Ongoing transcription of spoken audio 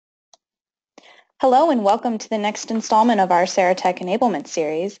Hello and welcome to the next installment of our Saratech Enablement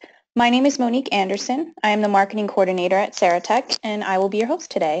Series. My name is Monique Anderson. I am the Marketing Coordinator at Saratech, and I will be your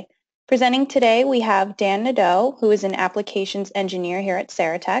host today. Presenting today, we have Dan Nadeau, who is an Applications Engineer here at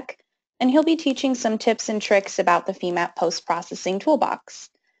Saratech, and he'll be teaching some tips and tricks about the FEMAP Post-Processing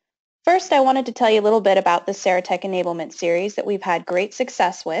Toolbox. First, I wanted to tell you a little bit about the Saratech Enablement Series that we've had great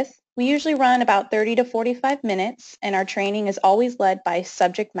success with. We usually run about 30 to 45 minutes, and our training is always led by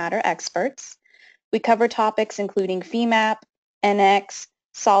subject matter experts. We cover topics including FEMAP, NX,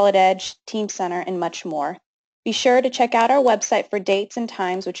 Solid Edge, Team Center, and much more. Be sure to check out our website for dates and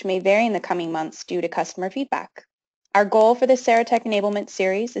times which may vary in the coming months due to customer feedback. Our goal for the Saratech Enablement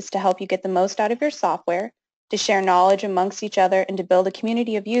Series is to help you get the most out of your software, to share knowledge amongst each other, and to build a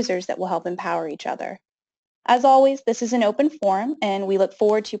community of users that will help empower each other. As always, this is an open forum, and we look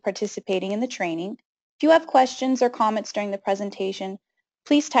forward to participating in the training. If you have questions or comments during the presentation,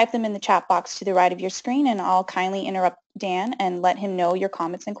 please type them in the chat box to the right of your screen, and I'll kindly interrupt Dan and let him know your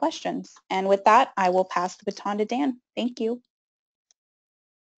comments and questions. And with that, I will pass the baton to Dan. Thank you.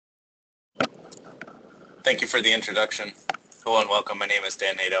 Thank you for the introduction. Hello and welcome. My name is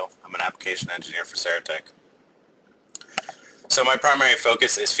Dan Nadeau. I'm an application engineer for Saratech. So my primary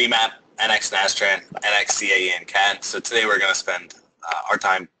focus is FEMAP, NX Nastran, NX CAE, and CAD. So today we're going to spend our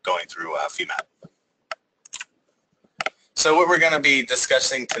time going through FEMAP. So what we're going to be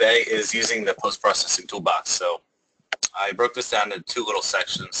discussing today is using the post-processing toolbox. So I broke this down into two little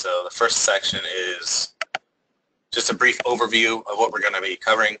sections. So the first section is just a brief overview of what we're going to be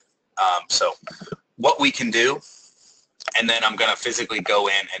covering. So what we can do, and then I'm going to physically go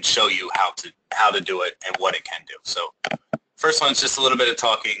in and show you how to do it and what it can do. So first one's just a little bit of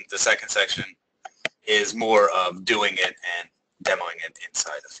talking. The second section is more of doing it and demoing it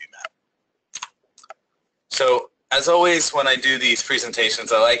inside of FEMAP. So as always, when I do these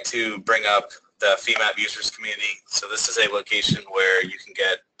presentations, I like to bring up the FEMAP users community. So this is a location where you can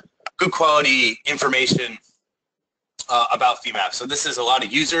get good quality information about FEMAP. So this is a lot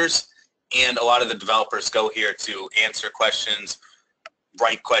of users, and a lot of the developers go here to answer questions,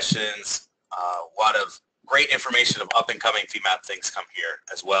 write questions. A lot of great information of up-and-coming FEMAP things come here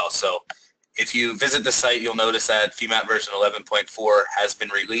as well. So if you visit the site, you'll notice that FEMAP version 11.4 has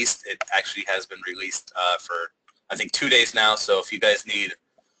been released. It actually has been released for I think 2 days now, so if you guys need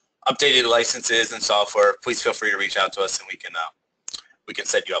updated licenses and software, please feel free to reach out to us and we can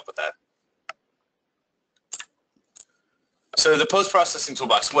set you up with that. So the post-processing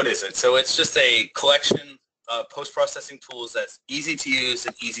toolbox, what is it? So it's just a collection of post-processing tools that's easy to use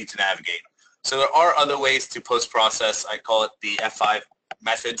and easy to navigate. So there are other ways to post-process. I call it the F5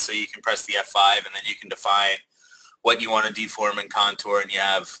 method, so you can press the F5 and then you can define what you want to deform and contour, and you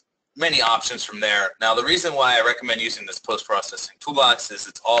have many options from there. Now the reason why I recommend using this post-processing toolbox is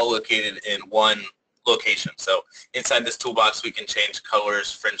it's all located in one location. So inside this toolbox we can change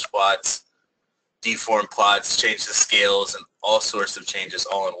colors, fringe plots, deform plots, change the scales, and all sorts of changes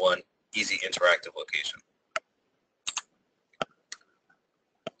all in one easy interactive location.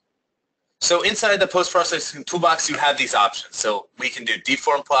 So inside the post-processing toolbox you have these options. So we can do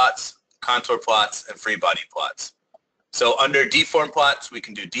deform plots, contour plots, and free body plots. So under deform plots, we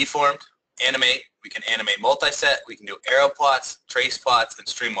can do deformed, animate, we can animate multi-set, we can do arrow plots, trace plots, and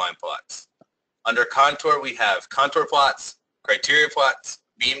streamline plots. Under contour, we have contour plots, criteria plots,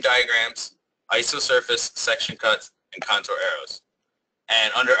 beam diagrams, isosurface, section cuts, and contour arrows.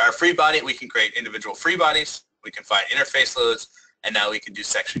 And under our free body, we can create individual free bodies, we can find interface loads, and now we can do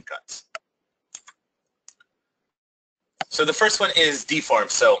section cuts. So the first one is deform.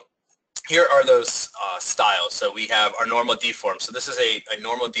 So here are those styles. So we have our normal deform. So this is a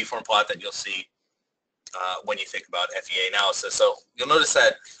normal deform plot that you'll see when you think about FEA analysis. So you'll notice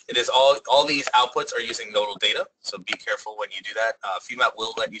that it is all these outputs are using nodal data. So be careful when you do that. FEMAP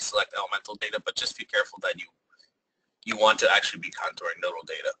will let you select elemental data, but just be careful that you want to actually be contouring nodal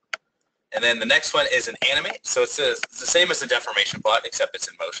data. And then the next one is an animate. So it's the same as a deformation plot, except it's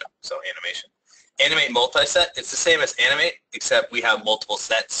in motion. So animation. Animate multi-set, it's the same as animate, except we have multiple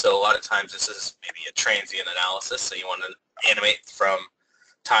sets, so a lot of times this is maybe a transient analysis, so you want to animate from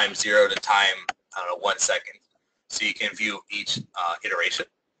time 0 to time, I don't know, 1 second, so you can view each iteration.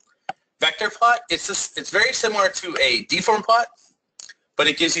 Vector plot, it's very similar to a deform plot, but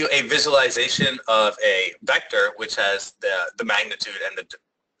it gives you a visualization of a vector which has the magnitude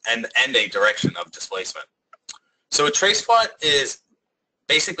and a direction of displacement. So a trace plot is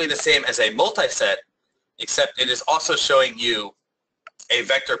basically the same as a multi-set, except it is also showing you a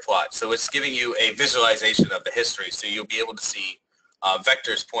vector plot. So it's giving you a visualization of the history. So you'll be able to see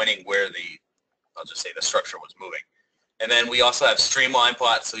vectors pointing where I'll just say the structure was moving. And then we also have streamline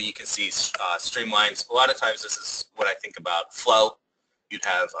plots, so you can see streamlines. A lot of times this is what I think about flow. You'd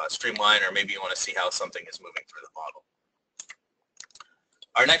have streamline, or maybe you want to see how something is moving through the model.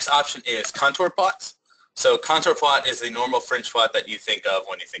 Our next option is contour plots. So contour plot is the normal fringe plot that you think of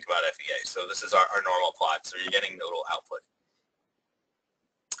when you think about FEA. So this is our normal plot, so you're getting the little output.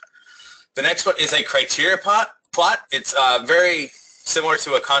 The next one is a criteria plot. It's very similar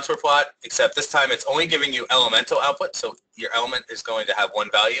to a contour plot, except this time it's only giving you elemental output, so your element is going to have one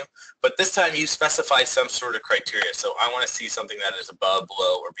value. But this time you specify some sort of criteria. So I want to see something that is above,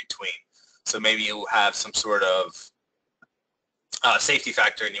 below, or between. So maybe you have some sort of safety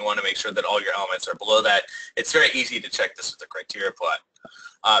factor, and you want to make sure that all your elements are below that. It's very easy to check this with a criteria plot.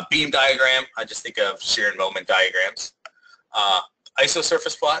 Beam diagram, I just think of shear and moment diagrams.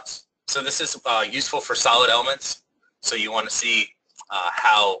 Isosurface plots. So this is useful for solid elements. So you want to see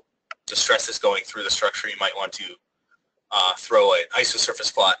how the stress is going through the structure. You might want to throw an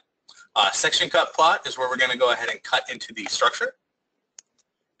isosurface plot. Section cut plot is where we're going to go ahead and cut into the structure.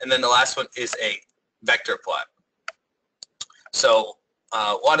 And then the last one is a vector plot. So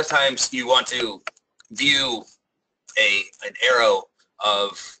a lot of times you want to view an arrow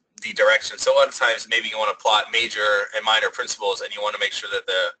of the direction. So a lot of times maybe you want to plot major and minor principles, and you want to make sure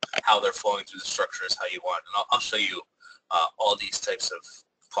that how they're flowing through the structure is how you want. And I'll show you all these types of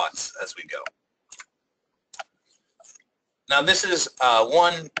plots as we go. Now this is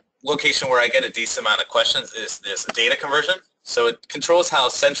one location where I get a decent amount of questions, is this data conversion. So it controls how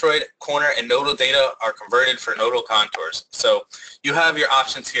centroid, corner, and nodal data are converted for nodal contours. So you have your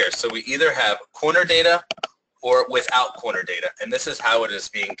options here. So we either have corner data or without corner data, and this is how it is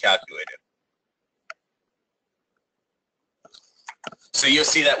being calculated. So you'll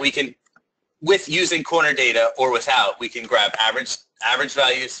see that we can, with using corner data or without, we can grab average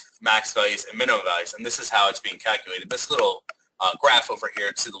values, max values, and minimum values, and this is how it's being calculated. This little graph over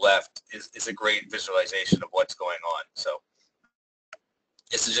here to the left is a great visualization of what's going on. So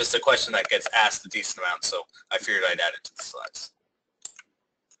this is just a question that gets asked a decent amount, so I figured I'd add it to the slides.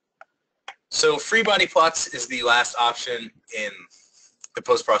 So free body plots is the last option in the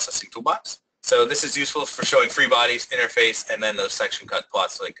post-processing toolbox. So this is useful for showing free bodies, interface, and then those section cut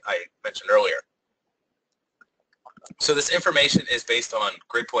plots like I mentioned earlier. So this information is based on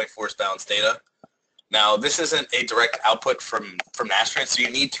grid point force balance data. Now this isn't a direct output from Nastran, so you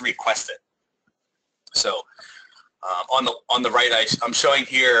need to request it. So on the right, I'm showing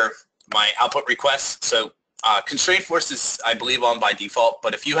here my output requests. So constraint force is, I believe, on by default,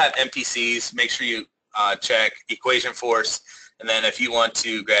 but if you have MPCs, make sure you check equation force, and then if you want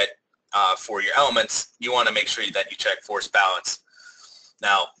to get for your elements, you want to make sure that you check force balance.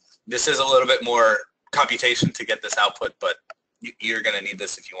 Now, this is a little bit more computation to get this output, but you're going to need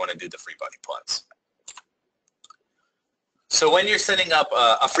this if you want to do the free body plots. So when you're setting up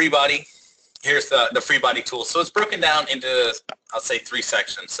a free body, here's the free body tool. So it's broken down into, I'll say, 3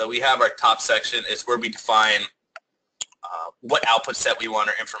 sections. So we have our top section is where we define what output set we want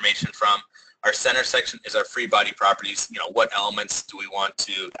our information from. Our center section is our free body properties. You know, what elements do we want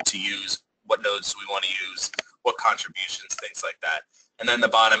to use? What nodes do we want to use? What contributions, things like that. And then the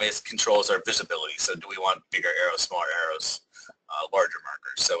bottom is controls our visibility. So do we want bigger arrows, smaller arrows, larger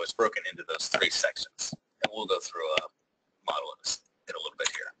markers? So it's broken into those 3 sections. And we'll go through a model in a little bit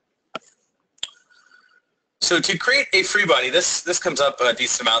here. So to create a free body, this comes up a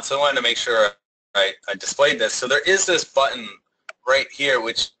decent amount, so I wanted to make sure I displayed this. So there is this button right here,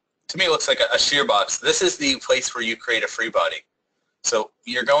 which to me looks like a shear box. This is the place where you create a free body. So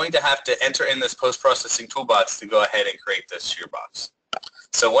you're going to have to enter in this post-processing toolbox to go ahead and create this shear box.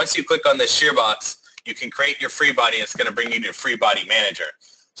 So once you click on this shear box, you can create your free body, and it's going to bring you to Free Body Manager.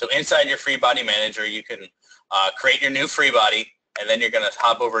 So inside your Free Body Manager, you can create your new free body, and then you're going to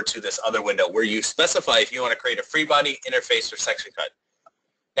hop over to this other window where you specify if you want to create a free body, interface, or section cut.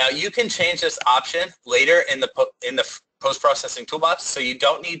 Now you can change this option later in the post-processing toolbox, so you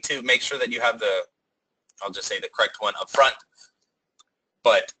don't need to make sure that you have the, I'll just say the correct one up front,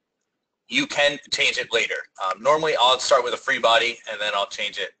 but you can change it later. Normally I'll start with a free body and then I'll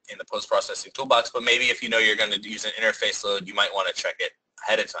change it in the post-processing toolbox, but maybe if you know you're going to use an interface load, you might want to check it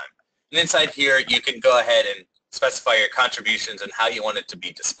ahead of time. And inside here, you can go ahead and specify your contributions and how you want it to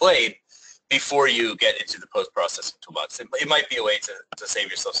be displayed before you get into the post-processing toolbox. It might be a way to save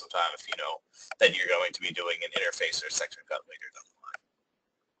yourself some time if you know that you're going to be doing an interface or section cut later down the line.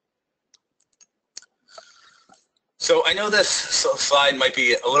 So I know this slide might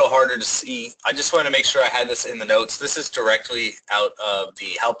be a little harder to see. I just want to make sure I had this in the notes. This is directly out of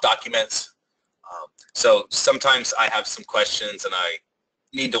the help documents. So sometimes I have some questions and I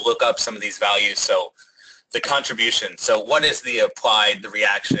need to look up some of these values. So the contribution. So what is the applied, the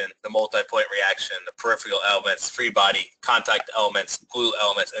reaction, the multi-point reaction, the peripheral elements, free body, contact elements, glue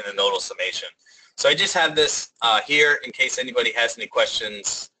elements, and the nodal summation. So I just have this here in case anybody has any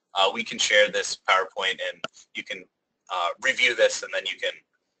questions. We can share this PowerPoint and you can review this and then you can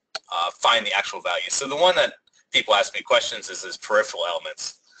find the actual values. So the one that people ask me questions is peripheral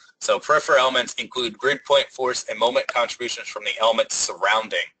elements. So peripheral elements include grid point, force, and moment contributions from the elements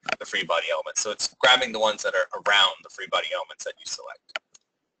surrounding the free body element. So it's grabbing the ones that are around the free body elements that you select.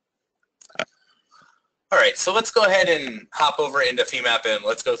 All right, so let's go ahead and hop over into FEMAP and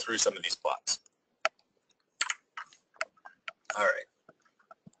let's go through some of these plots. All right.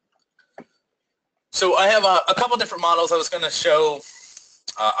 So I have a couple different models. I was going to show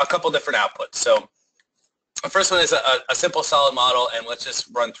a couple different outputs. So the first one is a simple solid model, and let's just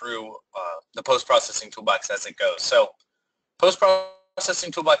run through the post-processing toolbox as it goes. So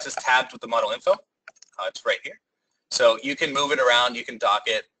post-processing toolbox is tabbed with the model info. It's right here. So you can move it around, you can dock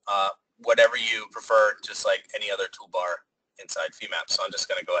it, whatever you prefer, just like any other toolbar inside FEMAP. So I'm just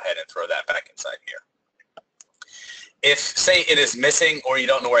going to go ahead and throw that back inside here. If, say, it is missing or you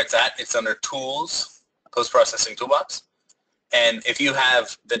don't know where it's at, it's under Tools, Post-Processing Toolbox. And if you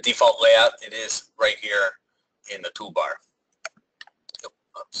have the default layout, it is right here in the toolbar.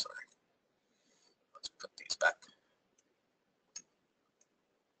 Oh, sorry. Let's put these back.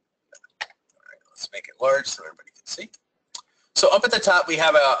 All right, let's make it large so everybody can see. So up at the top, we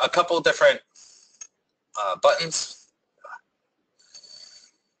have a couple different buttons.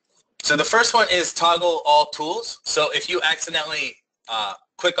 So the first one is toggle all tools. So if you accidentally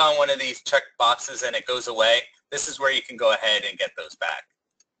click on one of these check boxes and it goes away, this is where you can go ahead and get those back.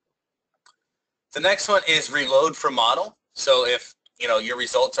 The next one is reload from model. So if your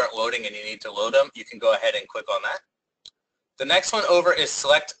results aren't loading and you need to load them, you can go ahead and click on that. The next one over is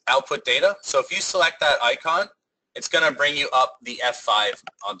select output data. So if you select that icon, it's going to bring you up the F5,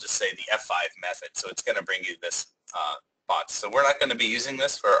 I'll just say the F5 method. So it's going to bring you this box. So we're not going to be using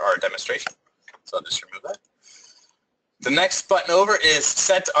this for our demonstration. So I'll just remove that. The next button over is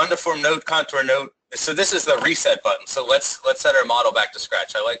set to undeformed node, contour node. So this is the reset button. So let's set our model back to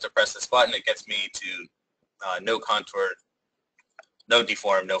scratch. I like to press this button. It gets me to no contour, no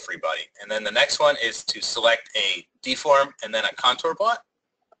deform, no free body. And then the next one is to select a deform and then a contour plot.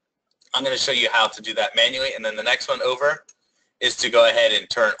 I'm going to show you how to do that manually. And then the next one over is to go ahead and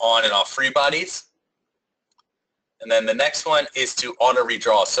turn on and off free bodies. And then the next one is to auto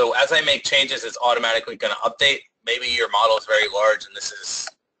redraw. So as I make changes, it's automatically going to update. Maybe your model is very large and this is,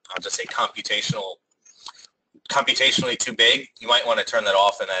 I'll just say computationally too big. You might want to turn that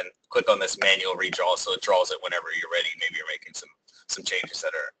off and then click on this manual redraw so it draws it whenever you're ready. Maybe you're making some changes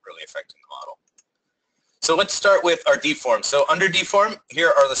that are really affecting the model. So let's start with our deform. So under deform,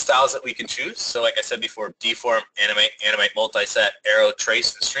 here are the styles that we can choose. So like I said before, deform, animate, multi-set, arrow,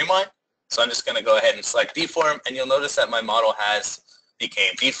 trace, and streamline. So I'm just going to go ahead and select deform, and you'll notice that my model has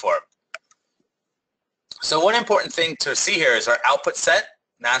became deform. So one important thing to see here is our output set.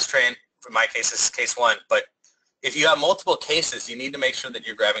 NASTRAN, for my case, this is case 1, but if you have multiple cases, you need to make sure that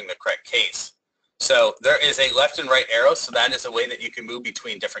you're grabbing the correct case. So there is a left and right arrow, so that is a way that you can move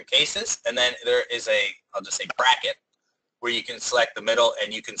between different cases. And then there is a, I'll just say bracket, where you can select the middle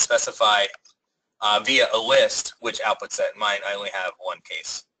and you can specify via a list which output set. Mine, I only have one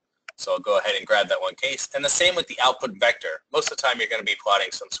case. So I'll go ahead and grab that one case. And the same with the output vector. Most of the time you're going to be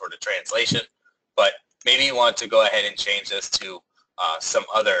plotting some sort of translation, but maybe you want to go ahead and change this to some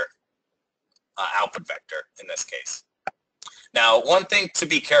other output vector in this case. Now, one thing to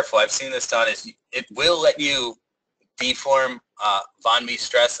be careful, I've seen this done, is it will let you deform von Mises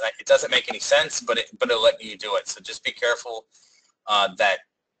stress. It doesn't make any sense, but it'll let you do it. So just be careful that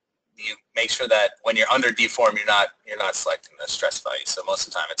you make sure that when you're under deform, you're not selecting the stress value. So most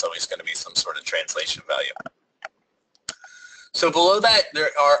of the time, it's always going to be some sort of translation value. So below that, there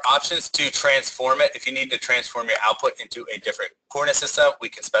are options to transform it. If you need to transform your output into a different coordinate system, we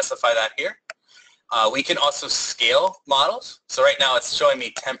can specify that here. We can also scale models. So right now it's showing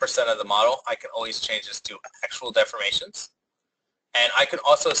me 10% of the model. I can always change this to actual deformations. And I can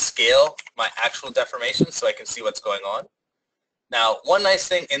also scale my actual deformations so I can see what's going on. Now, one nice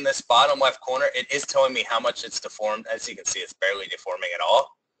thing in this bottom left corner, it is telling me how much it's deformed. As you can see, it's barely deforming at all.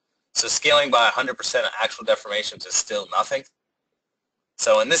 So scaling by 100% of actual deformations is still nothing.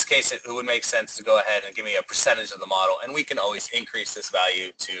 So in this case, it would make sense to go ahead and give me a percentage of the model, and we can always increase this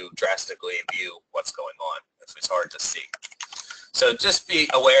value to drastically view what's going on if it's hard to see. So just be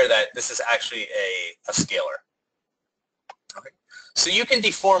aware that this is actually a scaler. Okay. So you can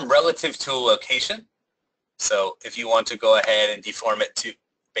deform relative to a location. So if you want to go ahead and deform it to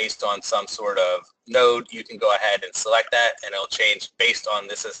based on some sort of node, you can go ahead and select that, and it'll change based on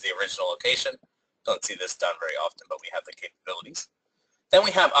this as the original location. Don't see this done very often, but we have the capabilities. Then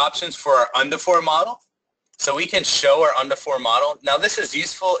we have options for our undeformed model. So we can show our undeformed model. Now this is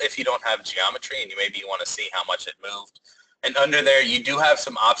useful if you don't have geometry and maybe you want to see how much it moved. And under there you do have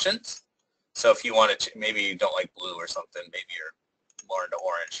some options. So if you want to, maybe you don't like blue or something, maybe you're more into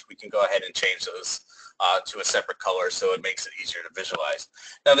orange, we can go ahead and change those to a separate color so it makes it easier to visualize.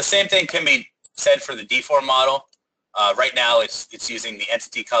 Now the same thing can be said for the deformed model. Right now it's using the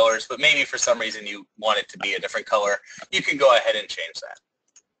entity colors, but maybe for some reason you want it to be a different color. You can go ahead and change that.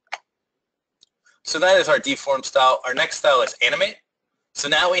 So that is our deform style. Our next style is animate. So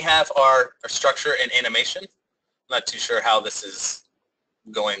now we have our structure and animation. I'm not too sure how this is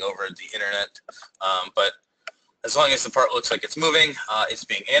going over the internet, but as long as the part looks like it's moving, it's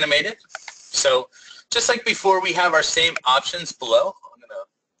being animated. So just like before, we have our same options below. I'm going to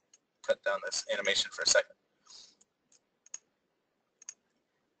cut down this animation for a second.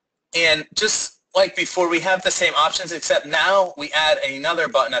 And just like before, we have the same options, except now we add another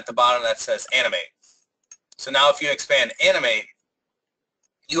button at the bottom that says animate. So now if you expand animate,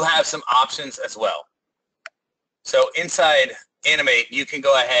 you have some options as well. So inside animate, you can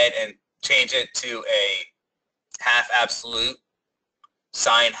go ahead and change it to a half absolute,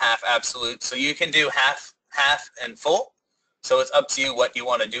 sine half absolute. So you can do half, and full. So it's up to you what you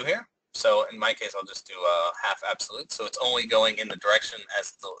want to do here. So in my case, I'll just do half absolute. So it's only going in the direction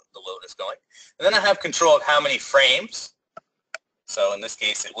as the load is going. And then I have control of how many frames. So in this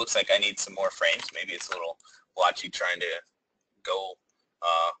case, it looks like I need some more frames. Maybe it's a little blotchy trying to go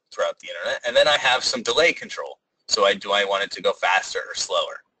throughout the internet. And then I have some delay control. So do I want it to go faster or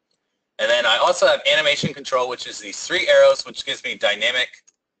slower? And then I also have animation control, which is these 3 arrows, which gives me dynamic,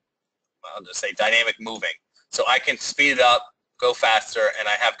 I'll just say dynamic moving. So I can speed it up, go faster, and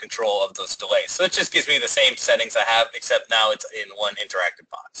I have control of those delays. So it just gives me the same settings I have, except now it's in one interactive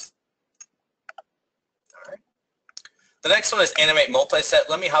box. All right. The next one is animate multi-set.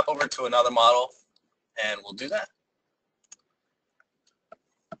 Let me hop over to another model, and we'll do that.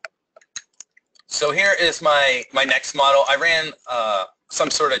 So here is my next model. I ran some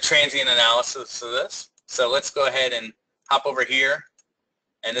sort of transient analysis of this. So let's go ahead and hop over here.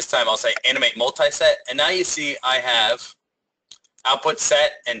 And this time I'll say animate multi-set. And now you see I have output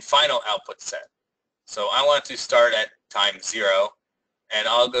set and final output set. So I want to start at time 0, and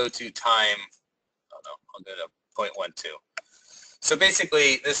I'll go to time, oh no, I'll go to 0.12. So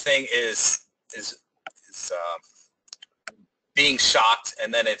basically this thing is being shocked,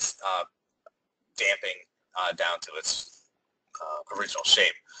 and then it's damping down to its original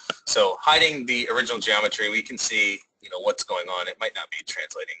shape. So hiding the original geometry, we can see what's going on. It might not be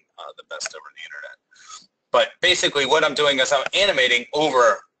translating the best over the internet. But basically what I'm doing is I'm animating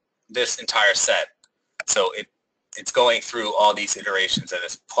over this entire set. So it's going through all these iterations and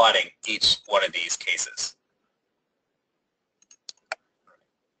it's plotting each one of these cases.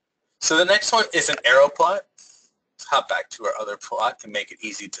 So the next one is an arrow plot. Let's hop back to our other plot to make it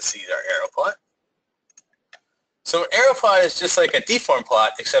easy to see our arrow plot. So an arrow plot is just like a deform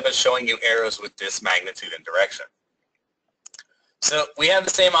plot, except it's showing you arrows with this magnitude and direction. So we have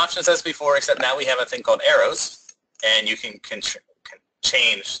the same options as before, except now we have a thing called arrows, and you can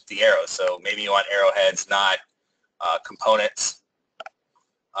change the arrows. So maybe you want arrowheads, not components,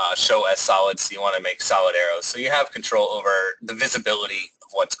 show as solids, so you want to make solid arrows. So you have control over the visibility of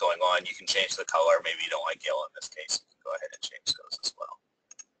what's going on. You can change the color. Maybe you don't like yellow in this case. Go ahead and change those as well.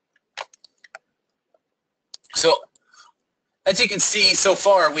 So as you can see so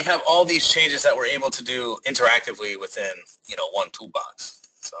far, we have all these changes that we're able to do interactively within one toolbox.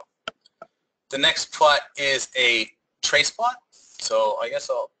 So the next plot is a trace plot. So I guess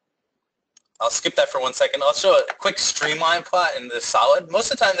I'll skip that for 1 second. I'll show a quick streamline plot in the solid.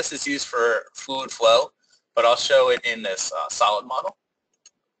 Most of the time this is used for fluid flow, but I'll show it in this solid model.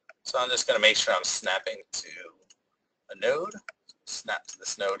 So I'm just going to make sure I'm snapping to a node. Snap to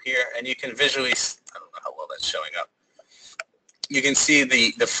this node here, and you can visually, I don't know how well that's showing up, you can see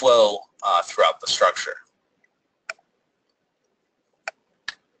the flow throughout the structure.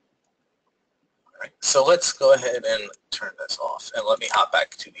 All right, so let's go ahead and turn this off, and let me hop back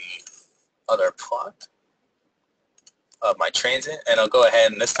to the other plot of my transient, and I'll go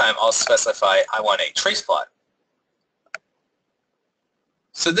ahead and this time I'll specify I want a trace plot.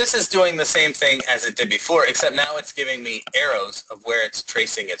 So this is doing the same thing as it did before, except now it's giving me arrows of where it's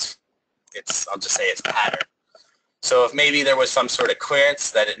tracing its I'll just say its pattern. So if maybe there was some sort of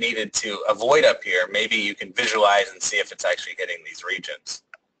clearance that it needed to avoid up here, maybe you can visualize and see if it's actually hitting these regions.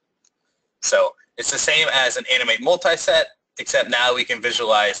 So it's the same as an animate multi-set, except now we can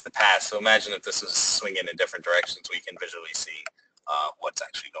visualize the path. So imagine if this was swinging in different directions, we can visually see what's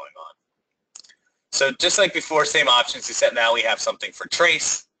actually going on. So just like before, same options, except now we have something for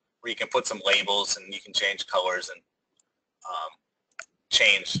trace, where you can put some labels and you can change colors and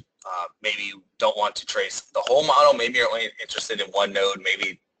change. Maybe you don't want to trace the whole model. Maybe you're only interested in one node.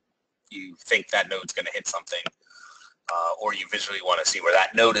 Maybe you think that node's going to hit something, or you visually want to see where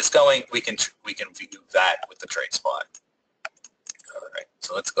that node is going. We can view that with the trace plot. All right,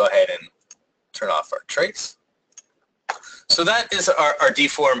 so let's go ahead and turn off our trace. So that is our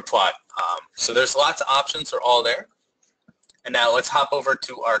deform plot. So there's lots of options. They're all there. And now let's hop over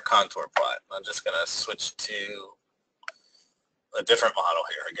to our contour plot. I'm just going to switch to a different model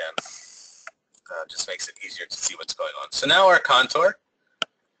here again. Just makes it easier to see what's going on. So now our contour,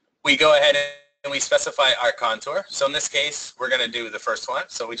 we go ahead and we specify our contour. So in this case, we're going to do the first one.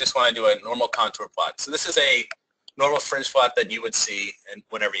 So we just want to do a normal contour plot. So this is a normal fringe plot that you would see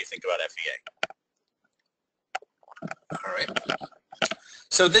whenever you think about FEA. All right.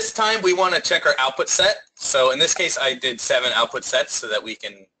 So this time we want to check our output set. So in this case, I did 7 output sets so that we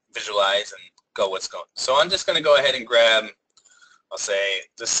can visualize and go what's going on. So I'm just going to go ahead and grab, I'll say,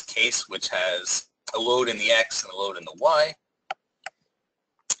 this case, which has a load in the X and a load in the Y.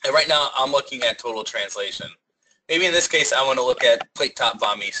 And right now I'm looking at total translation. Maybe in this case I want to look at plate top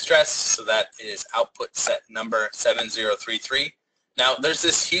VAMI stress, so that is output set number 7033. Now there's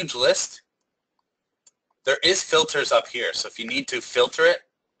this huge list. There is filters up here, so if you need to filter it,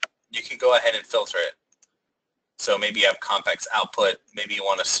 you can go ahead and filter it. So maybe you have complex output, maybe you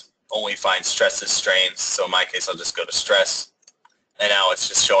want to only find stresses, strains, so in my case I'll just go to stress, and now it's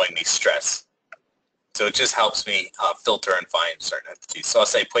just showing me stress. So it just helps me filter and find certain entities. So I'll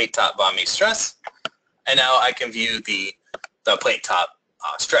say plate top VAMI stress, and now I can view the plate top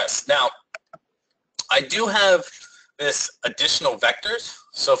stress. Now, I do have this additional vectors,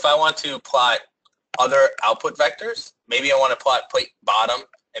 so if I want to plot other output vectors, maybe I want to plot plate bottom,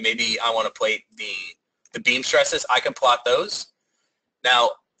 and maybe I want to plot the beam stresses, I can plot those.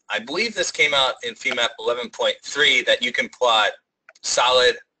 Now, I believe this came out in FEMAP 11.3 that you can plot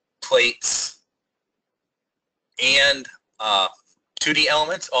solid plates and 2D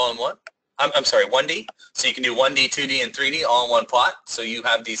elements all in one. I'm sorry, 1D. So you can do 1D, 2D, and 3D all in one plot. So you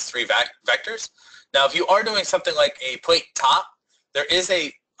have these 3 vectors. Now, if you are doing something like a plate top, there is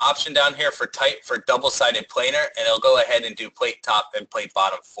a option down here for type for double-sided planar, and it'll go ahead and do plate top and plate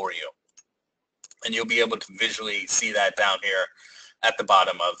bottom for you. And you'll be able to visually see that down here at the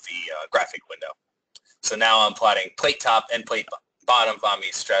bottom of the graphic window. So now I'm plotting plate top and plate bottom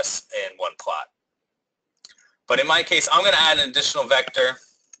VAMI stress in one plot. But in my case, I'm going to add an additional vector,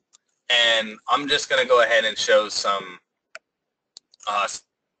 and I'm just going to go ahead and show some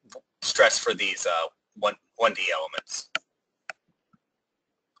stress for these 1D elements.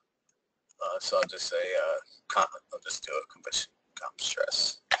 So I'll just say, I'll just do a comp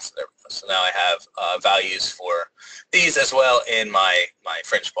stress. So there we go. So now I have values for these as well in my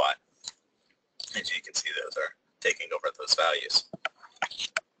fringe plot. As you can see, those are taking over those values.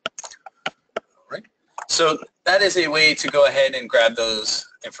 All right. So that is a way to go ahead and grab those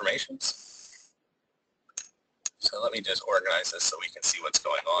informations. So let me just organize this so we can see what's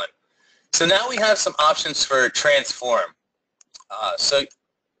going on. So now we have some options for transform. So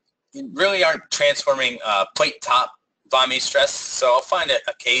you really aren't transforming plate top VAMI stress. So I'll find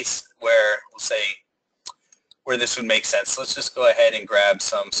a case where we'll say where this would make sense. So let's just go ahead and grab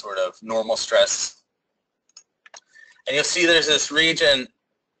some sort of normal stress. And you'll see there's this region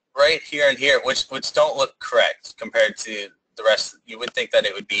right here and here, which don't look correct compared to the rest. You would think that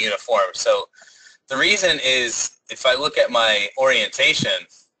it would be uniform. So the reason is, if I look at my orientation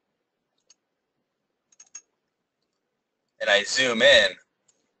and I zoom in,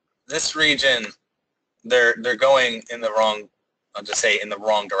 this region, they're going in the wrong, I'll just say in the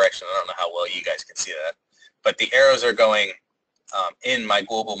wrong direction. I don't know how well you guys can see that, but the arrows are going in my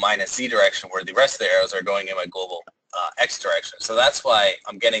global minus Z direction, where the rest of the arrows are going in my global X direction. So that's why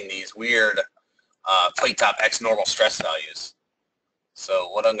I'm getting these weird plate top X normal stress values. So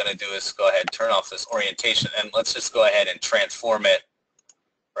what I'm going to do is go ahead and turn off this orientation, and let's just go ahead and transform it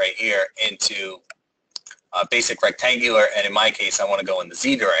right here into basic rectangular, and in my case I want to go in the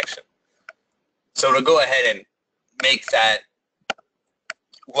Z direction. So to go ahead and make that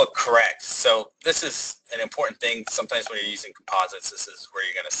look correct. So this is an important thing. Sometimes when you're using composites, this is where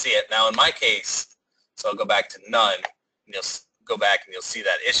you're going to see it. Now in my case, so I'll go back to none, and you'll go back and you'll see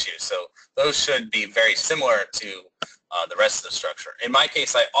that issue. So those should be very similar to the rest of the structure. In my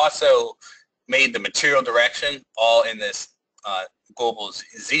case, I also made the material direction all in this global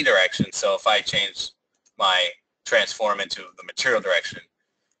Z direction. So if I change my transform into the material direction,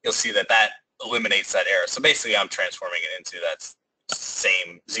 you'll see that that eliminates that error. So basically I'm transforming it into that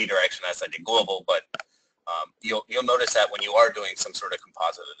same Z direction as I did global, but you'll notice that when you are doing some sort of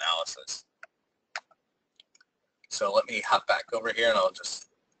composite analysis. So let me hop back over here and I'll just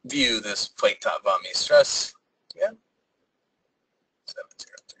view this plate top von Mises stress. Yeah.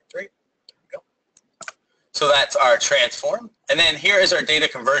 7033. There we go. So that's our transform. And then here is our data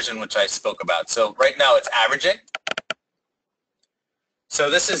conversion, which I spoke about. So right now it's averaging. So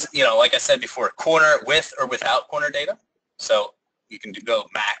this is, like I said before, corner with or without corner data. So you can go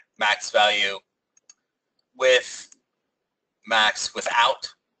max value with, max without.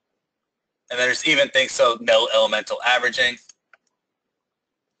 And there's even things, so no elemental averaging.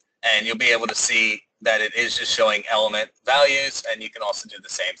 And you'll be able to see that it is just showing element values, and you can also do the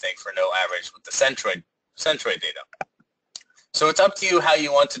same thing for no average with the centroid data. So it's up to you how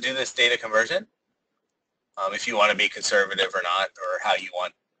you want to do this data conversion, if you want to be conservative or not, or how you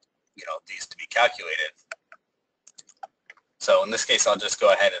want these to be calculated. So in this case, I'll just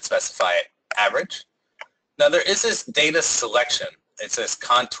go ahead and specify it average. Now there is this data selection. It says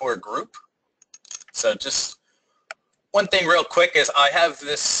contour group. So just one thing real quick is I have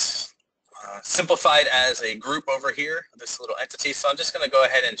this simplified as a group over here, this little entity. So I'm just going to go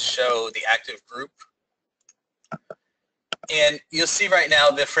ahead and show the active group. And you'll see right now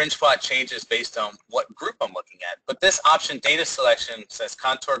the fringe plot changes based on what group I'm looking at. But this option, data selection, says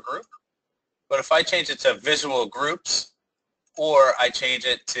contour group. But if I change it to visual groups, or I change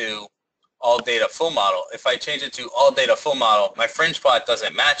it to all data full model, if I change it to all data full model, my fringe plot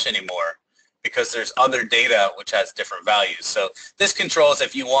doesn't match anymore because there's other data which has different values. So this controls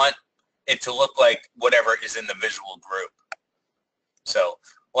if you want it to look like whatever is in the visual group. So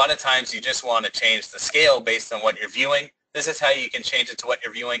a lot of times you just want to change the scale based on what you're viewing. This is how you can change it to what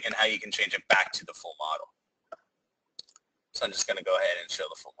you're viewing and how you can change it back to the full model. So I'm just going to go ahead and show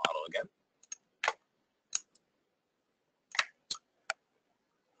the full model again.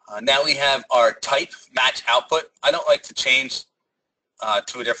 Now we have our type match output. I don't like to change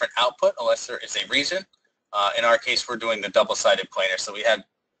to a different output unless there is a reason. In our case, we're doing the double-sided planar, so we have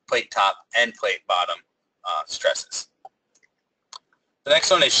plate top and plate bottom stresses. The next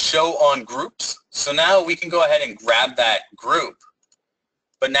one is show on groups. So now we can go ahead and grab that group,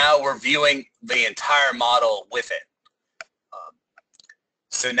 but now we're viewing the entire model with it.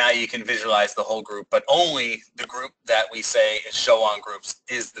 So now you can visualize the whole group, but only the group that we say is show on groups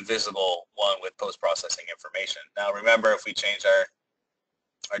is the visible one with post-processing information. Now remember, if we change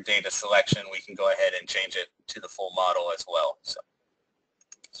our data selection, we can go ahead and change it to the full model as well. So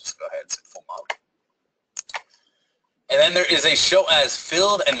let's just go ahead and say full model. And then there is a show as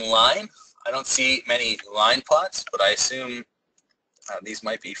filled and line. I don't see many line plots, but I assume these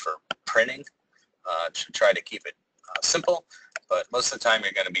might be for printing to try to keep it simple. But most of the time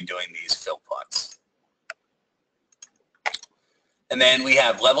you're going to be doing these fill plots. And then we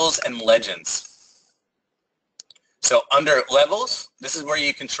have levels and legends. So under levels, this is where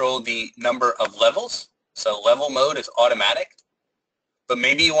you control the number of levels. So level mode is automatic. But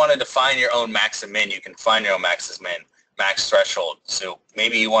maybe you want to define your own max and min. You can define your own max as min, max threshold. So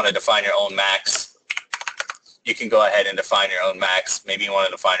maybe you want to define your own max. You can go ahead and define your own max. Maybe you want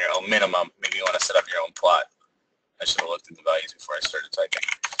to define your own minimum. Maybe you want to set up your own plot. I should have looked at the values before I started typing.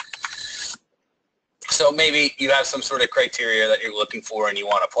 So maybe you have some sort of criteria that you're looking for and you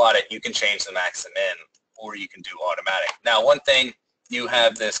want to plot it. You can change the max and min, or you can do automatic. Now, one thing, you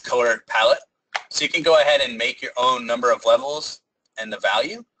have this color palette. So you can go ahead and make your own number of levels and the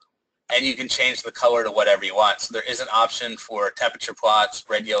value, and you can change the color to whatever you want. So there is an option for temperature plots,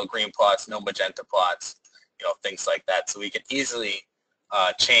 red, yellow, green plots, no magenta plots, things like that. So we can easily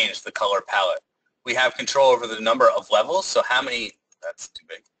change the color palette. We have control over the number of levels. So how many, that's too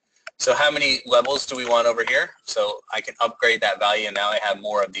big. So how many levels do we want over here? So I can upgrade that value, and now I have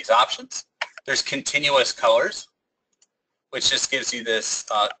more of these options. There's continuous colors, which just gives you this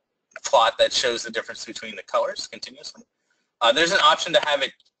plot that shows the difference between the colors continuously. There's an option to have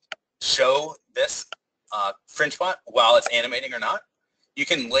it show this fringe plot while it's animating or not. You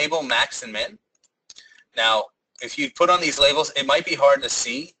can label max and min. Now, if you put on these labels, it might be hard to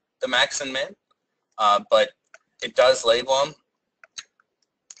see the max and min, but it does label them.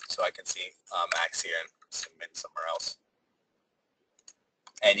 So I can see max here and some min somewhere else.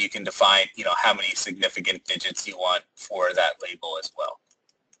 And you can define, how many significant digits you want for that label as well.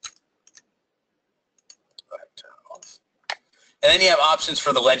 Go ahead and turn it off. And then you have options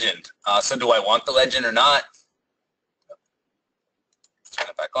for the legend. So do I want the legend or not? Turn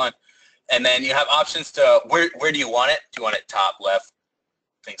it back on. And then you have options to where do you want it? Do you want it top, left,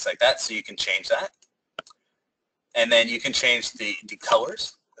 things like that? So you can change that. And then you can change the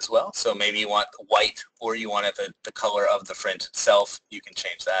colors as well. So maybe you want white or you want it the color of the print itself. You can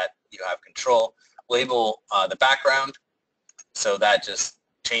change that. You have control. Label the background. So that just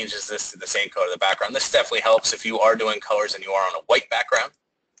changes this to the same color of the background. This definitely helps if you are doing colors and you are on a white background.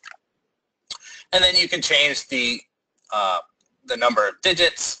 And then you can change the number of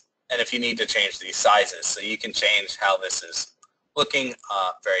digits, and if you need to change these sizes. So you can change how this is looking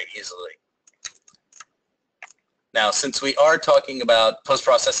very easily. Now, since we are talking about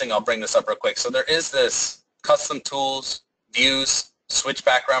post-processing, I'll bring this up real quick. So there is this custom tools, views, switch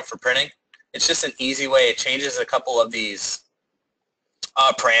background for printing. It's just an easy way. It changes a couple of these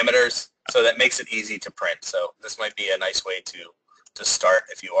parameters, so that makes it easy to print. So this might be a nice way to start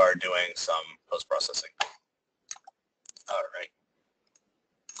if you are doing some post-processing. All right.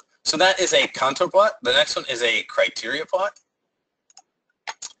 So that is a contour plot. The next one is a criteria plot.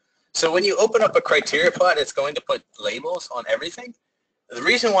 So when you open up a criteria plot, it's going to put labels on everything. The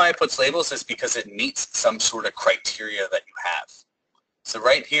reason why it puts labels is because it meets some sort of criteria that you have. So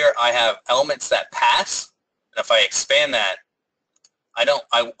right here, I have elements that pass. And if I expand that, I'm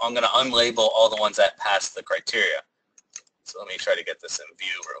going to unlabel all the ones that pass the criteria. So let me try to get this in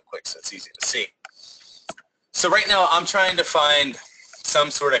view real quick so it's easy to see. So right now, I'm trying to find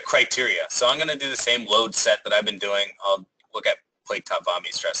some sort of criteria. So I'm going to do the same load set that I've been doing. I'll look at plate top volume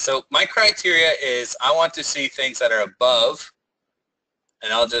stress. So my criteria is I want to see things that are above,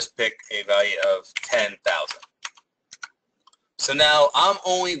 and I'll just pick a value of 10,000. So now I'm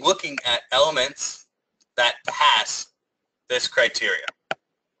only looking at elements that pass this criteria.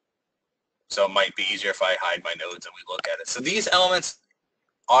 So it might be easier if I hide my nodes and we look at it. So these elements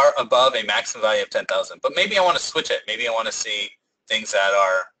are above a maximum value of 10,000, but maybe I want to switch it. Maybe I want to see things that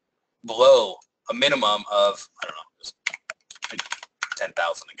are below a minimum of, I don't know, just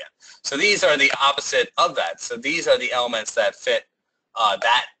 10,000 again. So these are the opposite of that. So these are the elements that fit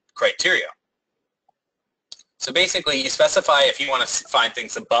that criteria. So basically you specify if you want to find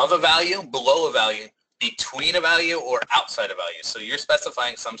things above a value, below a value, between a value, or outside a value. So you're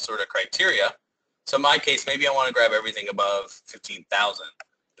specifying some sort of criteria. So in my case, maybe I want to grab everything above 15,000.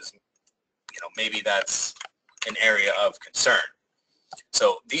 Maybe that's an area of concern.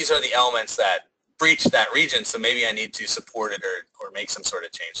 So these are the elements that breach that region, so maybe I need to support it or make some sort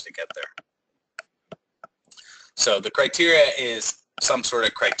of change to get there. So the criteria is some sort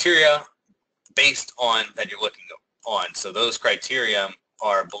of criteria based on that you're looking on. So those criteria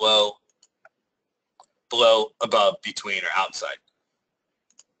are below, above, between, or outside.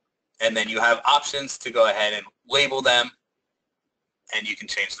 And then you have options to go ahead and label them, and you can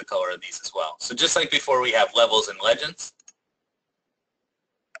change the color of these as well. So just like before, we have levels and legends.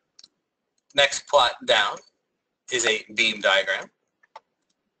 Next plot down is a beam diagram.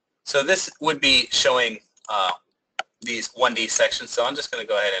 So this would be showing these 1D sections. So I'm just going to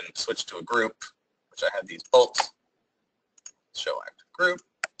go ahead and switch to a group, which I have these bolts. Show active group.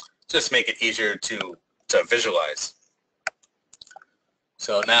 Just make it easier to visualize.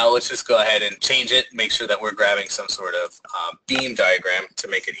 So now let's just go ahead and change it, make sure that we're grabbing some sort of beam diagram to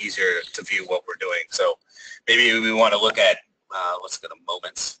make it easier to view what we're doing. So maybe we want to look at, let's go to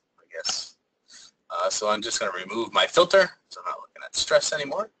moments, I guess. So I'm just going to remove my filter, so I'm not looking at stress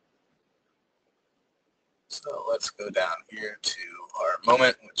anymore. So let's go down here to our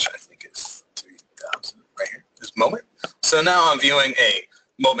moment, which I think is 3,000 right here, this moment. So now I'm viewing a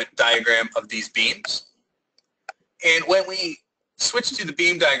moment diagram of these beams. And when we switch to the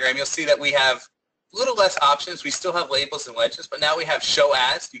beam diagram, you'll see that we have a little less options. We still have labels and legends, but now we have show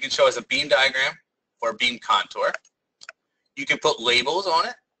as. You can show as a beam diagram or a beam contour. You can put labels on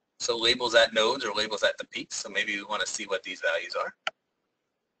it. So labels at nodes or labels at the peaks. So maybe we want to see what these values are.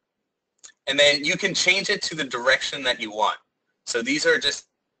 And then you can change it to the direction that you want. So these are just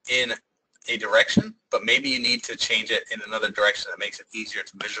in a direction, but maybe you need to change it in another direction that makes it easier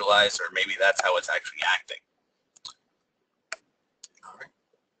to visualize, or maybe that's how it's actually acting. All right.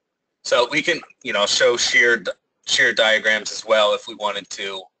 So we can, show shear diagrams as well if we wanted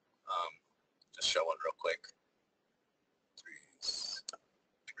to. Just show one real quick.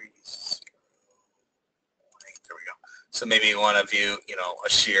 There we go. So maybe you want to view, a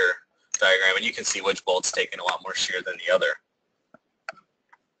shear diagram, and you can see which bolt's taking a lot more shear than the other.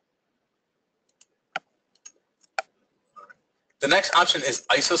 The next option is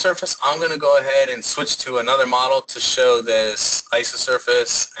isosurface. I'm going to go ahead and switch to another model to show this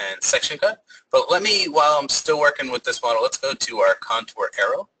isosurface and section cut. But let me, while I'm still working with this model, let's go to our contour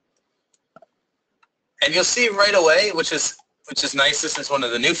arrow. And you'll see right away, which is nice, this is one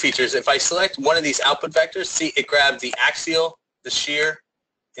of the new features. If I select one of these output vectors, see it grabbed the axial, the shear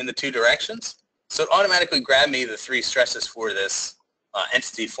in the two directions. So it automatically grabbed me the 3 stresses for this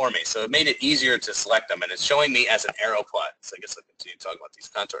entity for me. So it made it easier to select them, and it's showing me as an arrow plot. So I guess I'll continue talking about these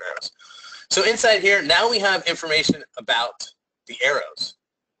contour arrows. So inside here, now we have information about the arrows.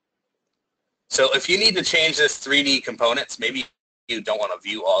 So if you need to change this 3D components, maybe you don't want to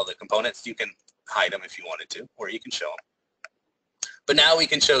view all the components, you can hide them if you wanted to, or you can show them. But now we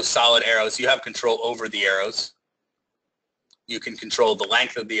can show solid arrows. You have control over the arrows. You can control the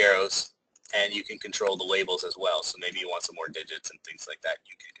length of the arrows, and you can control the labels as well. So maybe you want some more digits and things like that.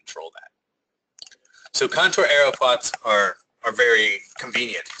 You can control that. So contour arrow plots are very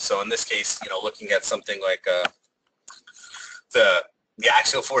convenient. So in this case, you know, looking at something like the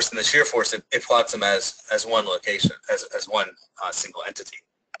axial force and the shear force, it plots them as one location, as one single entity.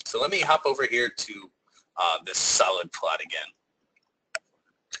 So let me hop over here to this solid plot again.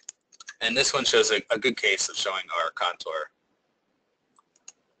 And this one shows a good case of showing our contour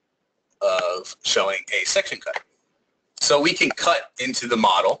of showing a section cut. So we can cut into the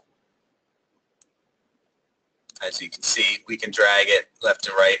model. As you can see, we can drag it left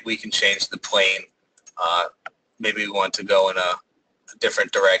and right. We can change the plane. Maybe we want to go in a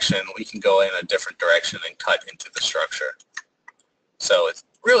different direction. We can go in a different direction and cut into the structure. So it's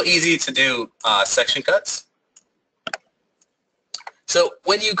real easy to do section cuts. So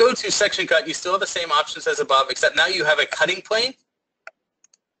when you go to section cut, you still have the same options as above, except now you have a cutting plane,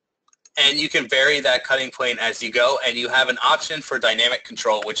 and you can vary that cutting plane as you go, and you have an option for dynamic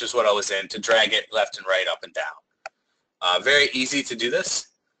control, which is what I was in, to drag it left and right, up and down. Very easy to do this.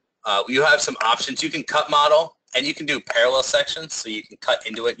 You have some options. You can cut model, and you can do parallel sections, so you can cut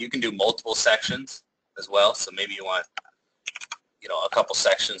into it. You can do multiple sections as well, so maybe you want, you know, a couple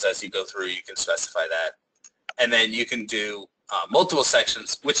sections as you go through. You can specify that. And then you can do multiple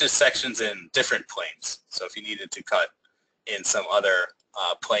sections, which is sections in different planes. So if you needed to cut in some other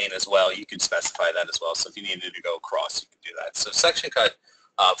plane as well, you could specify that as well. So if you needed to go across, you can do that. So section cut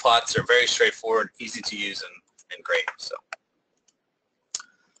plots are very straightforward, easy to use, and great. So,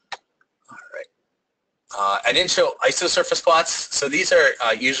 all right. I didn't show isosurface plots. So these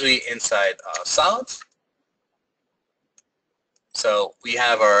are usually inside solids. So we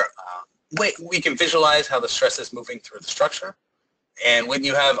have our we can visualize how the stress is moving through the structure. And when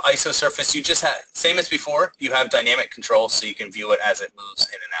you have isosurface, you just have, same as before, you have dynamic control, so you can view it as it moves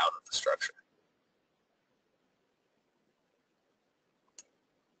in and out of the structure.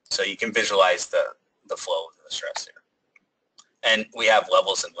 So you can visualize the flow of the stress here. And we have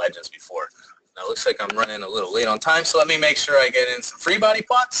levels and legends before. Now it looks like I'm running a little late on time, so let me make sure I get in some free body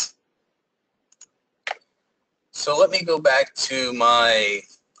plots. So let me go back to my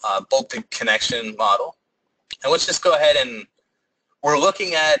bolted connection model. And let's just go ahead and we're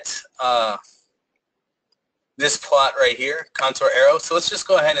looking at this plot right here, contour arrow. So let's just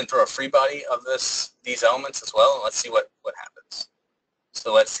go ahead and throw a free body of these elements as well, and let's see what happens.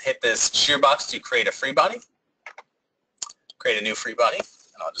 So let's hit this shear box to create a free body. Create a new free body,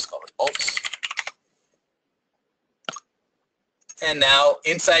 and I'll just call it bolts. And now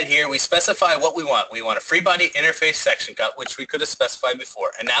inside here, we specify what we want. We want a free body interface section cut, which we could have specified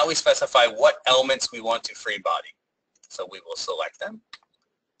before. And now we specify what elements we want to free body. So we will select them.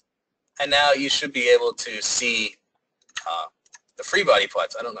 And now you should be able to see the free body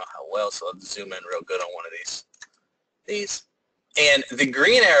plots. I don't know how well, so I'll zoom in real good on one of these. And the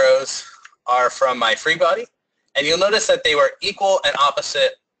green arrows are from my free body. And you'll notice that they were equal and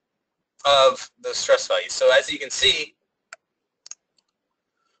opposite of the stress values. So as you can see,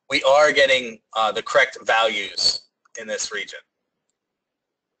 we are getting the correct values in this region.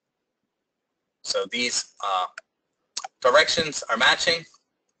 So these directions are matching,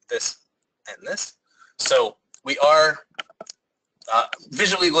 this and this. So we are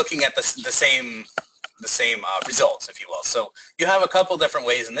visually looking at the same results, if you will. So you have a couple different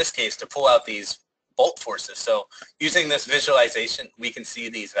ways in this case to pull out these bolt forces. So using this visualization, we can see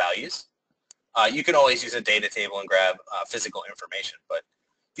these values. You can always use a data table and grab physical information, but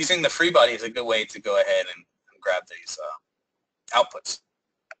using the free body is a good way to go ahead and grab these outputs.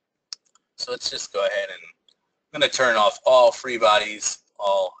 So let's just go ahead and I'm going to turn off all free bodies,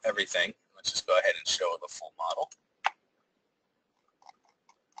 everything. Let's just go ahead and show the full model.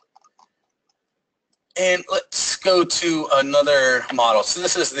 And let's go to another model. So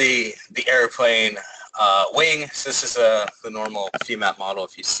this is the airplane wing. So this is the normal FEMAP model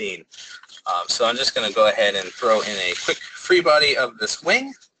if you've seen. So I'm just going to go ahead and throw in a quick free body of this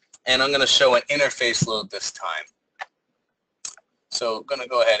wing, and I'm going to show an interface load this time. So I'm going to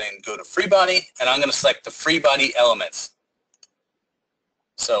go ahead and go to free body, and I'm going to select the free body elements.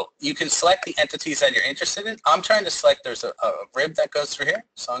 So you can select the entities that you're interested in. I'm trying to select, there's a rib that goes through here.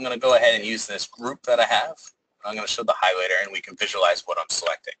 So I'm going to go ahead and use this group that I have. I'm going to show the highlighter and we can visualize what I'm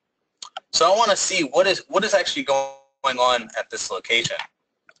selecting. So I want to see what is actually going on at this location.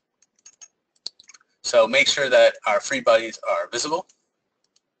 So make sure that our free bodies are visible.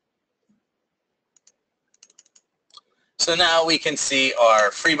 So now we can see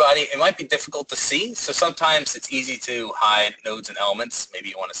our free body. It might be difficult to see, so sometimes it's easy to hide nodes and elements. Maybe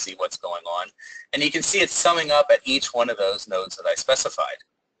you want to see what's going on. And you can see it's summing up at each one of those nodes that I specified.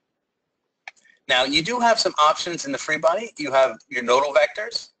 Now you do have some options in the free body. You have your nodal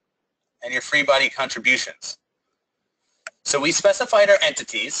vectors and your free body contributions. So we specified our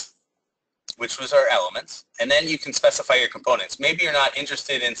entities, which was our elements, and then you can specify your components. Maybe you're not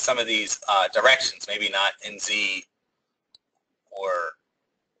interested in some of these directions, maybe not in Z or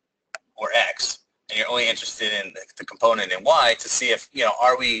X, and you're only interested in the component in Y to see if,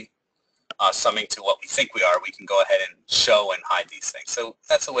 are we summing to what we think we are. We can go ahead and show and hide these things. So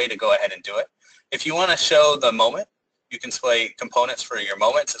that's a way to go ahead and do it. If you want to show the moment, you can display components for your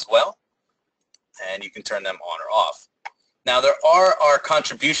moments as well, and you can turn them on or off. Now there are our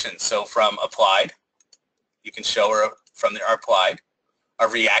contributions. So from applied, you can show from our applied, our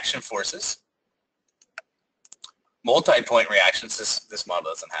reaction forces. Multi-point reactions, this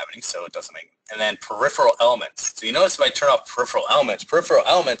model doesn't have any, so it doesn't make, and then peripheral elements. So you notice if I turn off peripheral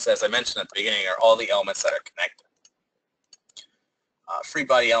elements, as I mentioned at the beginning, are all the elements that are connected. Free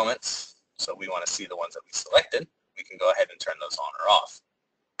body elements, so we want to see the ones that we selected. We can go ahead and turn those on or off.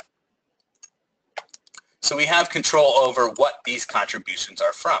 So we have control over what these contributions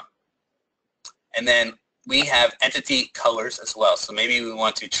are from. And then we have entity colors as well. So maybe we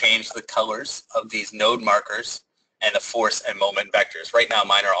want to change the colors of these node markers and the force and moment vectors. Right now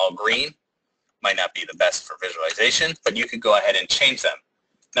mine are all green. Might not be the best for visualization, but you could go ahead and change them.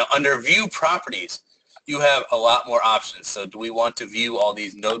 Now under view properties, you have a lot more options. So do we want to view all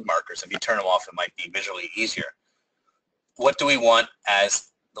these node markers? If you turn them off, it might be visually easier. What do we want as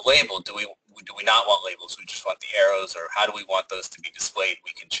the label? Do we not want labels? We just want the arrows, or how do we want those to be displayed?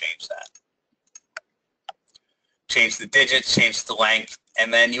 We can change that. Change the digits, change the length,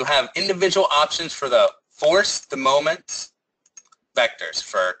 and then you have individual options for the force, the moments, vectors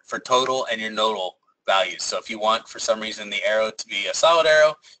for total and your nodal values. So if you want, for some reason, the arrow to be a solid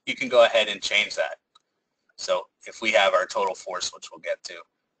arrow, you can go ahead and change that. So if we have our total force, which we'll get to,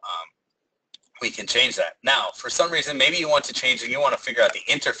 we can change that. Now, for some reason, maybe you want to change and you want to figure out the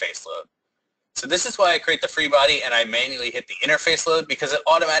interface load. So this is why I create the free body and I manually hit the interface load, because it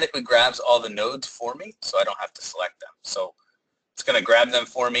automatically grabs all the nodes for me, so I don't have to select them. So it's going to grab them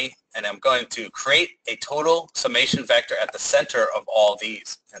for me, and I'm going to create a total summation vector at the center of all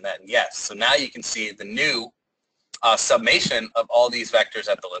these, and then yes. So now you can see the new summation of all these vectors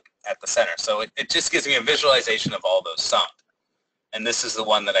at the center. So it just gives me a visualization of all those summed. And this is the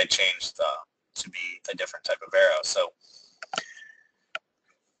one that I changed to be a different type of arrow. So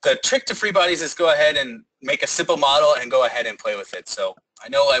the trick to free bodies is go ahead and make a simple model and go ahead and play with it. So I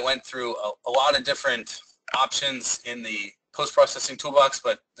know I went through a lot of different options in the post-processing toolbox,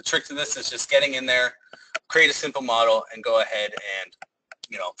 but the trick to this is just getting in there, create a simple model, and go ahead and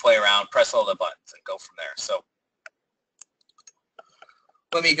play around, press all the buttons, and go from there. So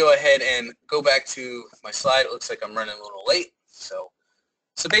let me go ahead and go back to my slide. It looks like I'm running a little late. So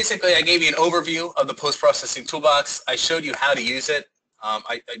basically, I gave you an overview of the post-processing toolbox. I showed you how to use it.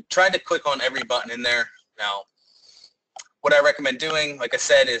 I tried to click on every button in there. Now, what I recommend doing, like I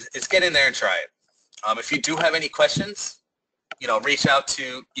said, is get in there and try it. If you do have any questions, you can reach out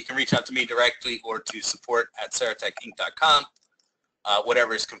to me directly or to support@saratecinc.com,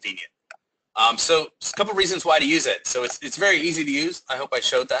 whatever is convenient. So a couple reasons why to use it. So it's very easy to use. I hope I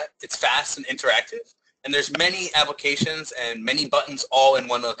showed that. It's fast and interactive. And there's many applications and many buttons all in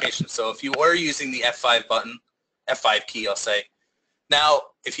one location. So if you were using the F5 button, F5 key, I'll say, now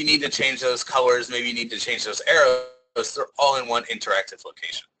if you need to change those colors, maybe you need to change those arrows, they're all in one interactive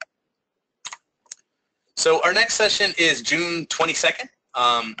location. So our next session is June 22nd,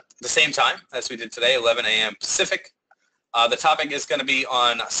 the same time as we did today, 11 a.m. Pacific. The topic is going to be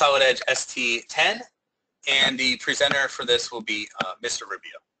on Solid Edge ST10, and the presenter for this will be Mr.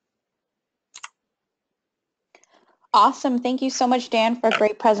 Rubio. Awesome. Thank you so much, Dan, for a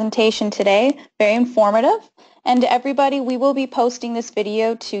great presentation today. Very informative. And everybody, we will be posting this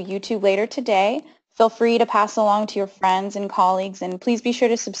video to YouTube later today. Feel free to pass along to your friends and colleagues, and please be sure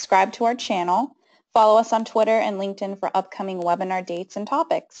to subscribe to our channel. Follow us on Twitter and LinkedIn for upcoming webinar dates and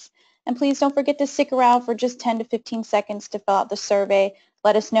topics. And please don't forget to stick around for just 10 to 15 seconds to fill out the survey.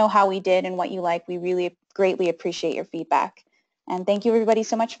 Let us know how we did and what you like. We really greatly appreciate your feedback. And thank you everybody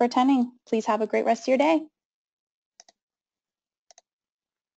so much for attending. Please have a great rest of your day.